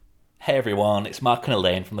Hey everyone, it's Mark and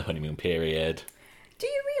Elaine from the honeymoon period. Do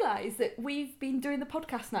you realise that we've been doing the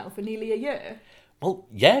podcast now for nearly a year? Well,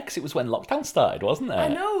 yeah, because it was when lockdown started, wasn't it? I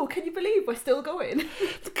know, can you believe we're still going?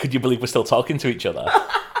 Could you believe we're still talking to each other?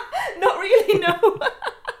 Not really, no.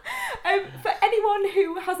 For anyone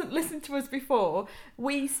who hasn't listened to us before,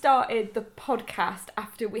 we started the podcast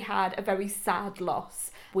after we had a very sad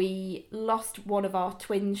loss. We lost one of our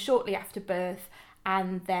twins shortly after birth,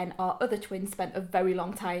 and then our other twin spent a very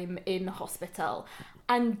long time in hospital.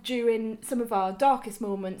 And during some of our darkest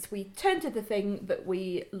moments, we turned to the thing that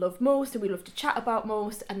we love most and we love to chat about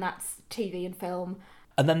most, and that's TV and film.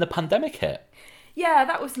 And then the pandemic hit. Yeah,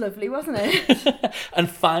 that was lovely, wasn't it? And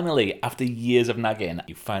finally, after years of nagging,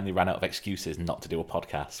 you finally ran out of excuses not to do a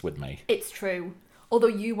podcast with me. It's true. Although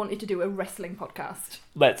you wanted to do a wrestling podcast.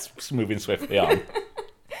 Let's move in swiftly on.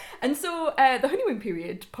 And so the honeymoon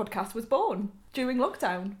period podcast was born during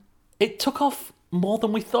lockdown. It took off more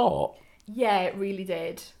than we thought. Yeah, it really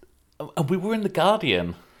did. And we were in The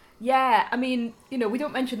Guardian. Yeah, I mean, we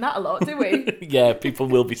don't mention that a lot, do we? Yeah, people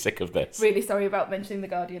will be sick of this. Really sorry about mentioning The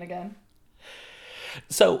Guardian again.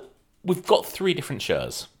 So, we've got 3 different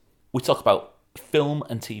shows. We talk about film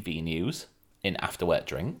and TV news in After Work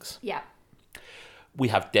Drinks. Yeah. We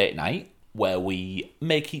have Date Night, where we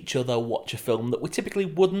make each other watch a film that we typically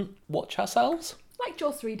wouldn't watch ourselves. Like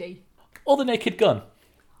Jaws 3D. Or The Naked Gun.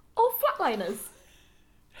 Or Flatliners.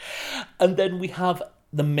 And then we have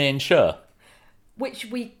the main show. Which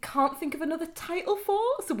we can't think of another title for,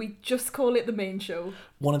 so we just call it the main show.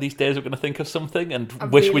 One of these days we're going to think of something and I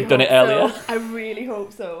wish really we'd done it hope earlier. so. I really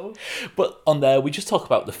hope so. But on there, we just talk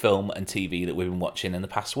about the film and TV that we've been watching in the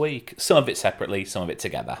past week. Some of it separately, some of it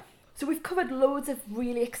together. So we've covered loads of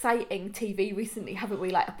really exciting TV recently, haven't we?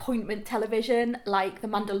 Like appointment television, like The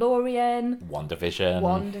Mandalorian.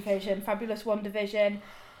 WandaVision. Fabulous WandaVision.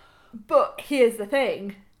 But here's the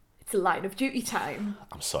thing. It's Line of Duty time.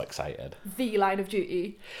 I'm so excited. The Line of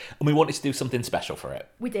Duty. And we wanted to do something special for it.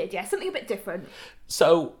 We did, yeah. Something a bit different.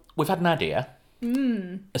 So, we've had an idea.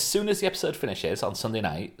 As soon as the episode finishes on Sunday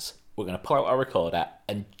nights, we're going to pull out our recorder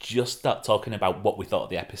and just start talking about what we thought of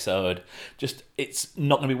the episode. It's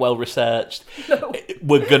not going to be well researched. No.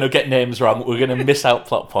 We're going to get names wrong. We're going to miss out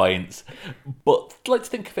plot points. But let's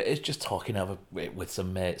think of it as just talking over it with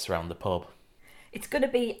some mates around the pub. It's going to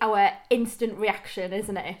be our instant reaction,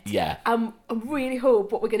 isn't it? Yeah. I really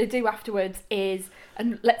hope what we're going to do afterwards is,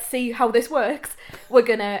 and let's see how this works, we're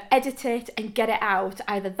going to edit it and get it out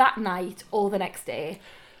either that night or the next day.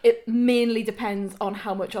 It mainly depends on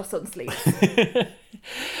how much our son sleeps.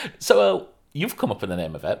 So, you've come up with the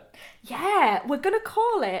name of it. Yeah, we're going to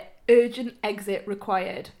call it Urgent Exit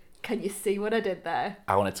Required. Can you see what I did there?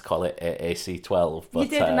 I wanted to call it AC12, but... You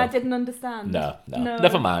did, and I didn't understand. No.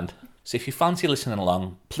 Never mind. So if you fancy listening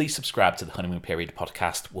along, please subscribe to the Honeymoon Period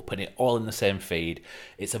podcast. We'll put it all in the same feed.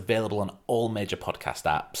 It's available on all major podcast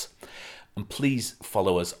apps. And please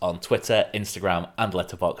follow us on Twitter, Instagram, and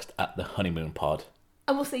Letterboxd at The Honeymoon Pod.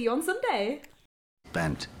 And we'll see you on Sunday.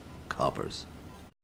 Bent coppers.